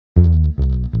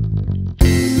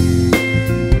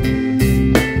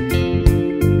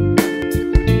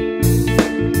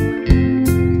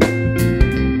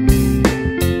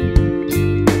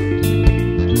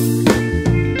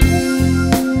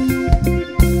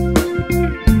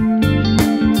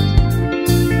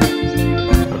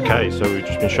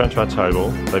shown to our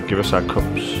table. They've given us our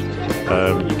cups.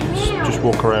 You can just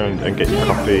walk around and get your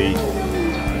coffee,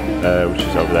 which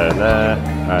is over there and there,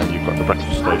 and you've got the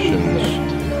breakfast stations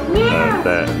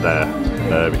there and there.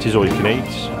 It is all you can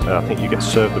eat. I think you get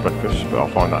served the breakfast, but I'll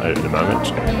find that out in a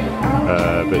moment.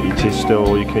 But it is still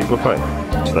all you can eat buffet.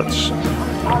 So that's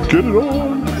get it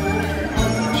on.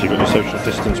 So you've got your social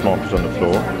distance markers on the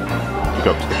floor. You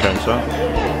go up to the counter,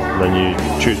 and then you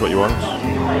choose what you want.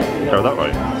 Go that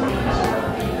way.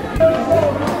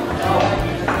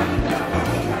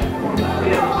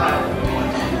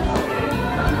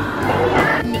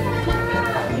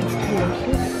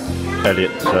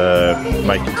 Elliot's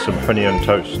making some honey on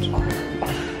toast.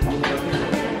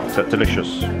 Is that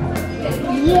delicious?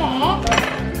 Yeah.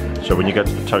 So when you go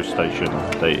to the toast station,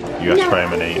 you ask for how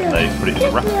many and they put it in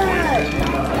a wrap for you.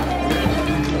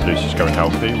 Lucy's going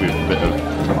healthy with a bit of...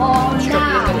 Oh, no.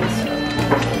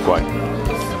 Why?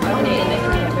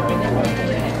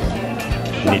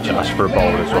 You need to ask for a bowl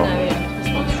as well.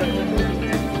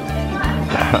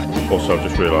 Also, I've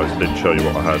just realised I didn't show you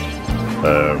what I had,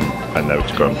 and now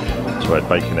it's gone. So I had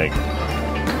bacon, egg,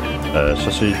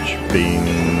 sausage,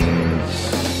 beans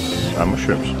and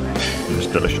mushrooms. It's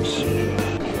delicious.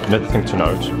 Another thing to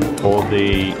note, all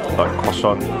the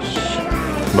croissants,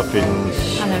 muffins,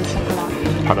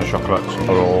 pan au chocolat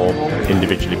are all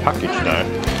individually packaged now.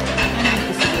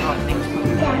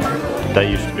 They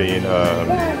used to be in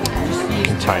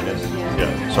containers.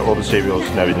 Yeah. So all the cereals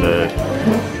now in the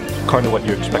kind of what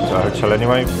you expect at a hotel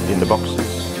anyway, in the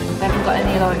boxes. They haven't got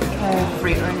any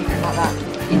fruit or anything like that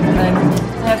in them.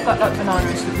 They've got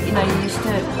bananas, you know, you used to,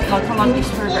 I like this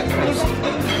for a breakfast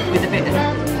with a bit of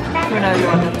granola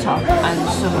on the top and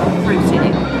some fruit in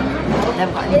it. They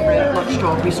haven't got any fruit, like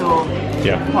strawberries or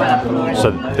pineapple. So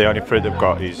the only fruit they've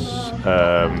got is,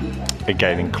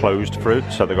 again, enclosed fruit,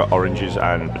 so they've got oranges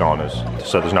and bananas.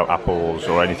 So there's no apples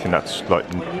or anything that's like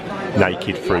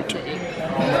naked fruit.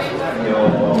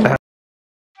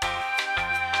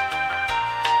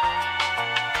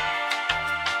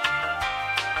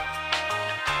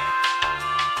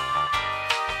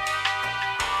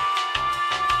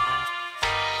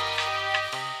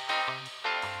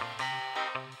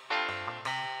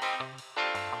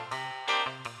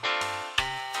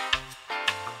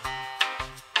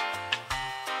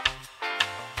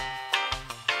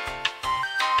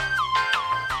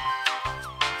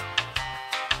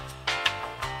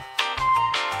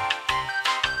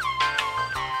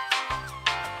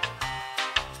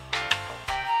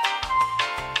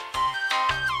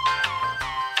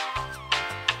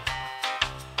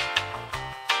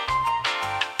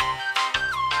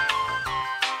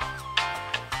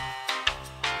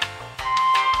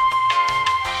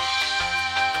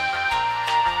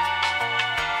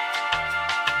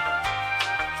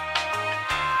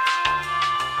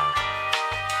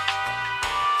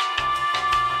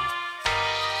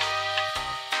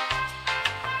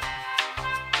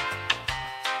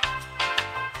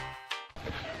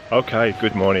 Okay,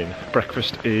 good morning.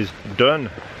 Breakfast is done.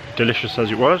 Delicious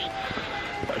as it was.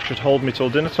 That should hold me till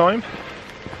dinner time.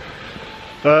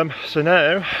 So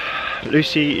now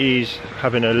Lucy is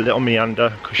having a little meander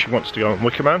because she wants to go on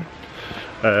Wicker Man.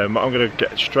 I'm going to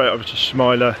get straight over to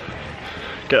Smiler,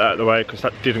 get that out of the way because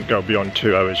that didn't go beyond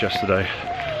 2 hours yesterday.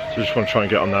 So I just want to try and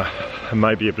get on there and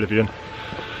maybe Oblivion.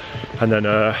 And then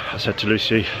I said to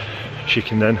Lucy she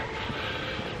can then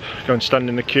go and stand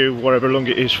in the queue whatever long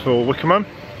it is for Wicker Man.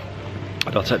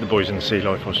 And I'll take the boys in the sea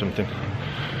life or something.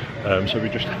 So we're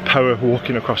just power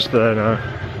walking across there now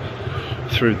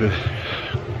through the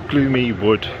gloomy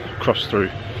wood, across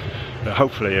through.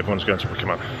 Hopefully everyone's going to Wicker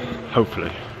Man.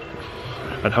 Hopefully.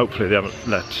 And hopefully they haven't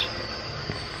let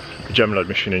the general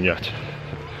admission in yet.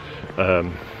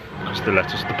 Because they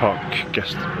let us, the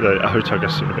hotel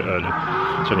guests in a bit early.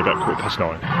 It's only about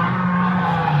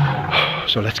 9:15.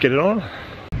 So let's get it on.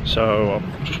 So I'm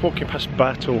just walking past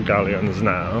Battle Galleons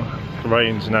now. The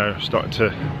rain's now starting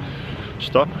to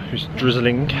stop. It's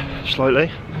drizzling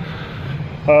slightly.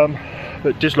 But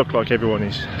it does look like everyone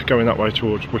is going that way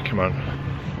towards Wicker Man.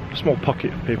 A small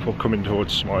pocket of people coming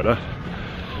towards Smiler.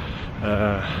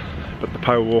 But the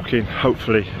power walking,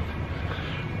 hopefully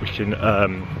we can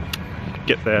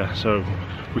get there so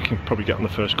we can probably get on the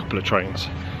first couple of trains.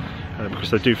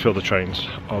 Because they do fill the trains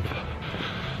of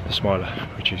the Smiler,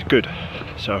 which is good.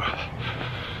 So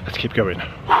let's keep going.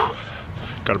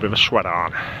 Got a bit of a sweat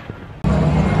on.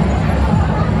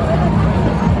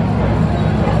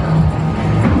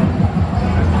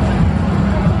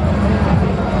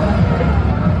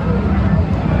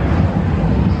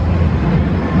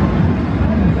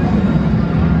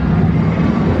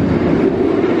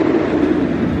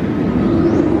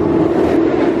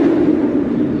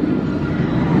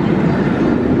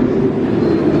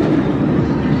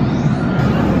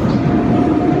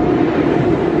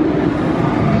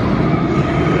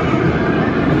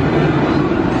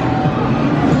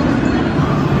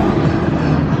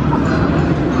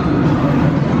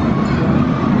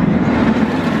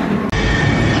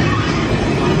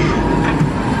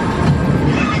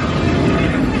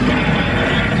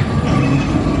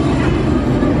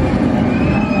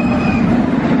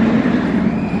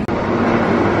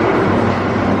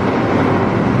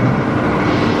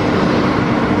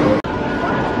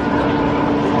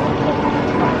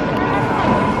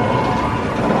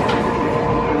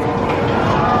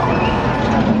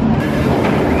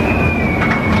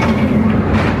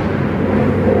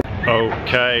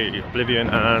 Okay, Oblivion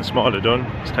and Smile are done.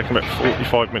 It's taken about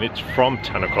 45 minutes from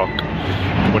 10 o'clock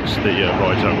once the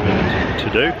ride's opened to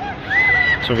do.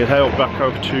 So I'm going to head back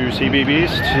over to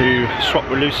CBBS to swap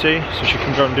with Lucy so she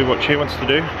can go and do what she wants to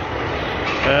do.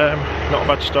 Not a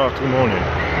bad start to the morning.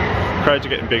 Crowds are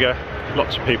getting bigger,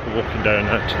 lots of people walking down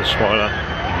to the Smiler.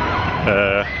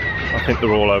 I think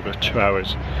they're all over 2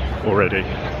 hours already.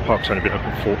 The park's only been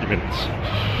open 40 minutes.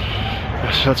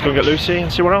 So let's go and get Lucy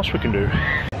and see what else we can do.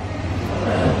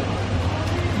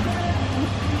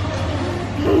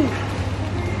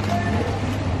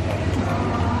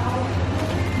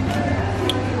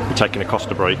 We're taking a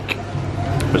Costa break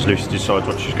as Lucy decides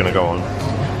what she's going to go on.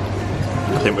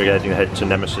 I think we're heading ahead to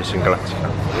Nemesis and Galactica.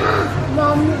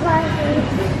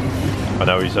 I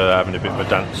know he's having a bit of a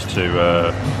dance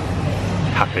to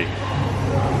Happy.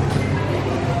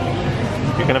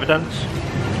 You can have a dance?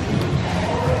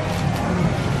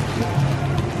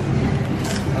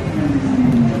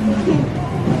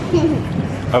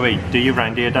 Oh wait, do your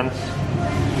reindeer dance?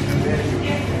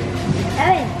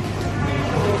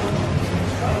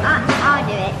 I'll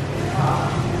do it.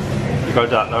 You go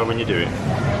that low when you do it?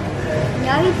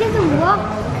 No, he doesn't walk.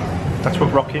 That's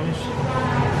what rocking is?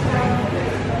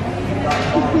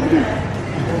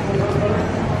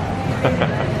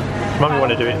 Mum, you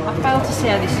want to do it? I failed to see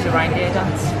how this is a reindeer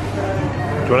dance.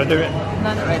 Do you want to do it?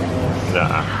 No, not really.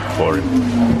 Nah, boring.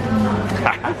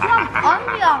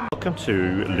 Onion. Welcome to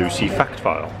Lucy Fact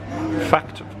File.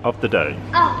 Fact of the day.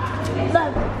 Oh,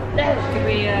 no. Could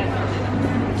we, I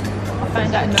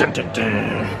found out Dun, dun,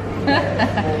 dun.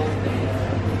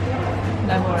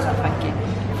 no more of that, thank you.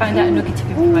 I found out a nugget of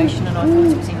information and I thought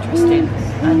it was interesting,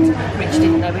 and Rich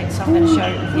didn't know it, so I'm going to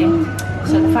share it with you.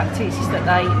 So the fact is that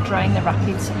they drain the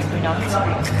rapids every night.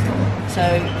 So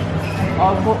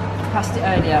I walked past it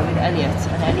earlier with Elliot,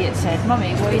 and Elliot said,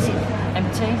 "Mummy, why is it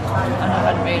empty?" And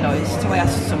I hadn't realised, so I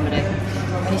asked somebody,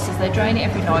 and he says they drain it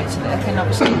every night so that they can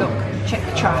obviously look, check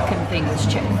the track and things,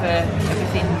 check for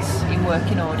everything's in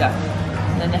working order,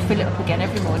 and then they fill it up again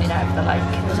every morning out of the lake.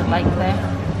 There's a lake there.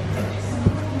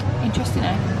 Interesting,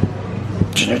 eh?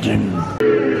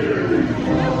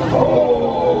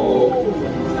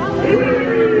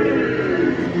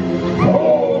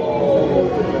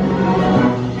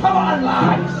 Come on,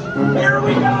 lads! Here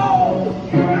we go!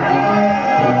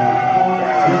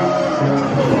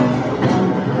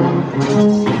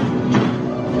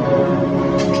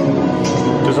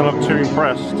 Doesn't look too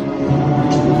impressed.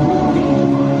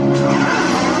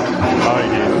 Oh,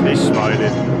 he's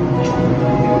smiling.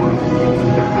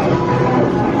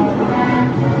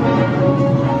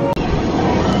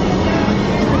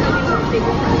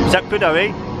 Is that good, Owie?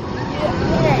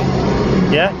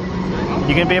 Yeah?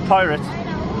 You gonna be a pirate?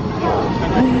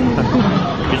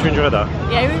 Did you enjoy that?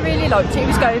 Yeah, we really liked it. He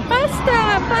was going,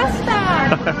 "Faster, faster!"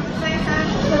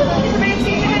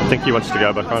 I think he wants to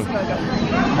go back on.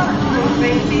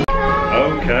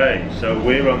 Okay, so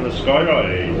we're on the sky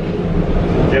ride.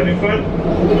 You having fun?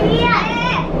 Yeah.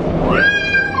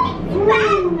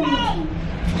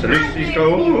 So Lucy's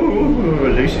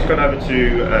gone over to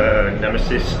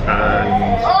Nemesis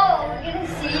and Oh, we're gonna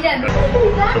see them.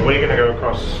 so we're gonna go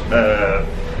across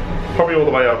probably all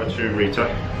the way over to Rita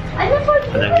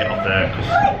and then get off there because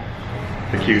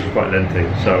the queues are quite lengthy,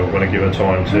 so I want to give her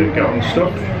time to get on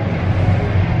stuff.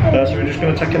 So we're just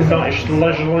going to take a nice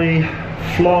leisurely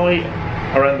fly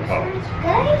around the park.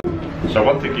 So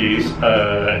one thing is,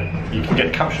 you can get a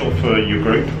capsule for your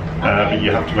group, but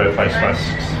you have to wear face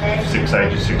masks 6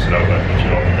 ages 6 and over if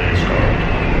you're on the sky.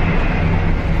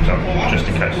 So just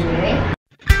in case.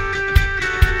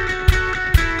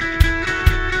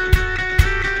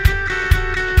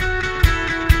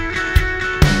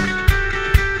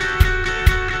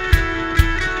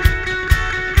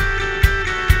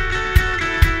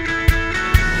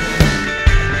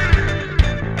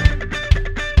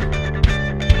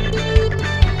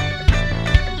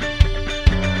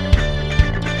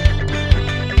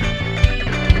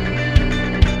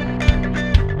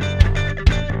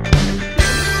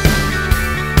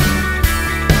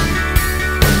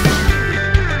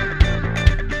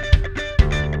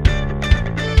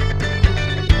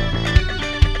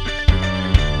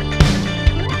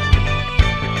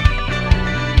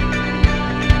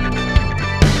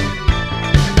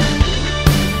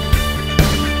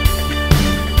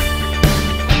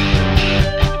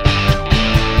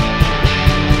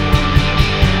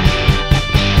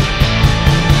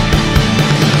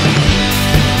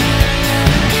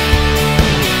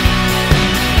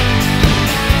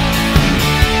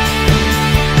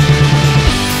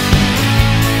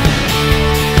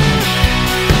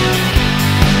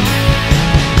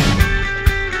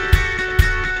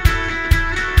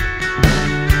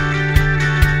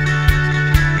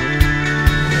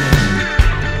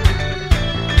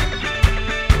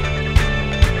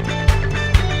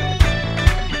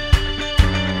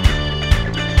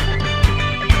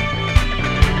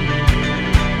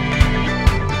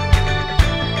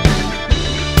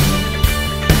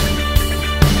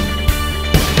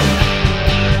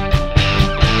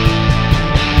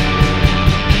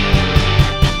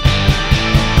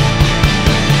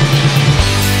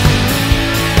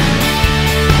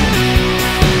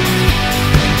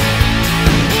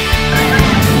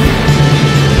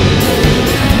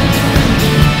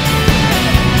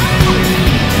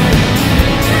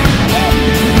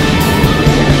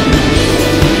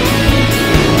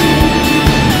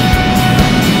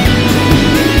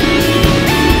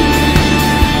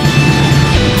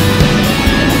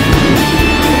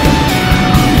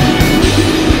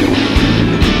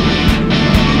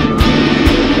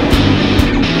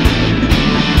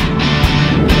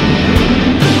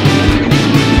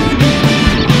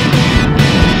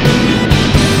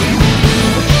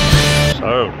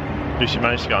 Lucy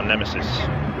managed to get on Nemesis.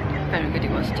 Very good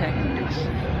it was too.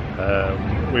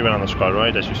 We went on the sky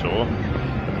ride as you saw.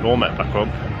 We all met back up.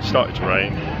 It started to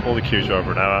rain. All the queues were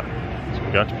over an hour. So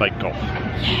we're going to play golf.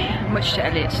 Much to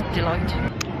Elliot's delight.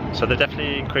 So they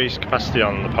definitely increased capacity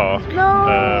on the park,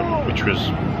 which was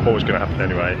always going to happen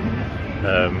anyway.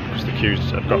 Because the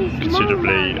queues have got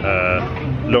considerably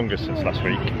longer since last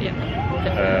week.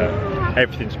 Yeah.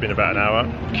 Everything's been about an hour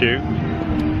queue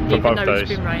for Even both though days.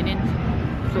 it's been raining.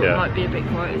 Thought it might be a bit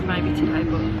quiet maybe today,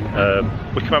 but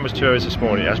Wickham was 2 hours this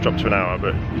morning. It has dropped to an hour,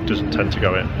 but it doesn't tend to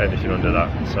go anything under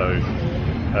that. So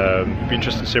it'd be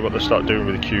interesting to see what they start doing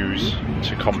with the queues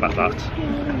to combat that.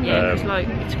 yeah, it's like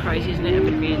it's crazy, isn't it?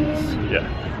 Everything's Yeah,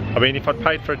 I mean, if I'd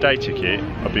paid for a day ticket,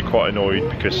 I'd be quite annoyed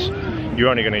because you're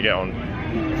only going to get on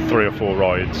 3 or 4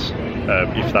 rides,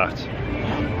 if that.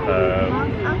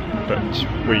 But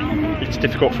it's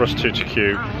difficult for us to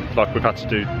queue. Like we've had to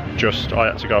do I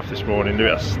had to go off this morning,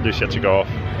 Lucy had to go off,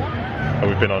 and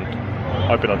I've been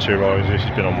on 2 rides,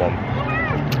 Lucy's been on 1.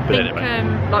 But I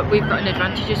think like we've got an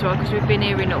advantage as well because we've been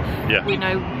here enough. Yeah. We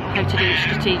know how to do it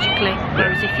strategically.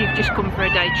 Whereas if you've just come for a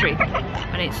day trip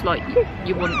and it's like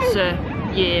you once a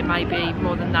year, maybe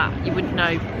more than that, you wouldn't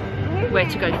know where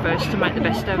to go first to make the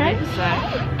best of it.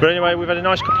 So. But anyway, we've had a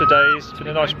nice couple of days. It's been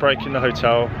a nice break in the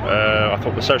hotel. I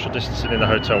thought the social distancing in the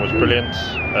hotel was brilliant.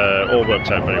 All worked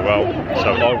out very well.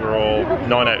 So overall,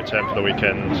 9 out of 10 for the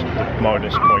weekend. The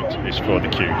minus point is for the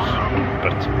queues.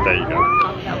 But there you go.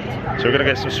 So we're going to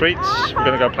get some sweets. We're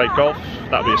going to go play golf.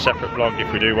 That'll be a separate vlog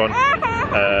if we do one.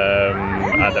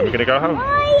 And then we're going to go home.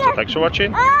 So thanks for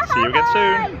watching. See you again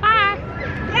soon.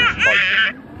 Bye.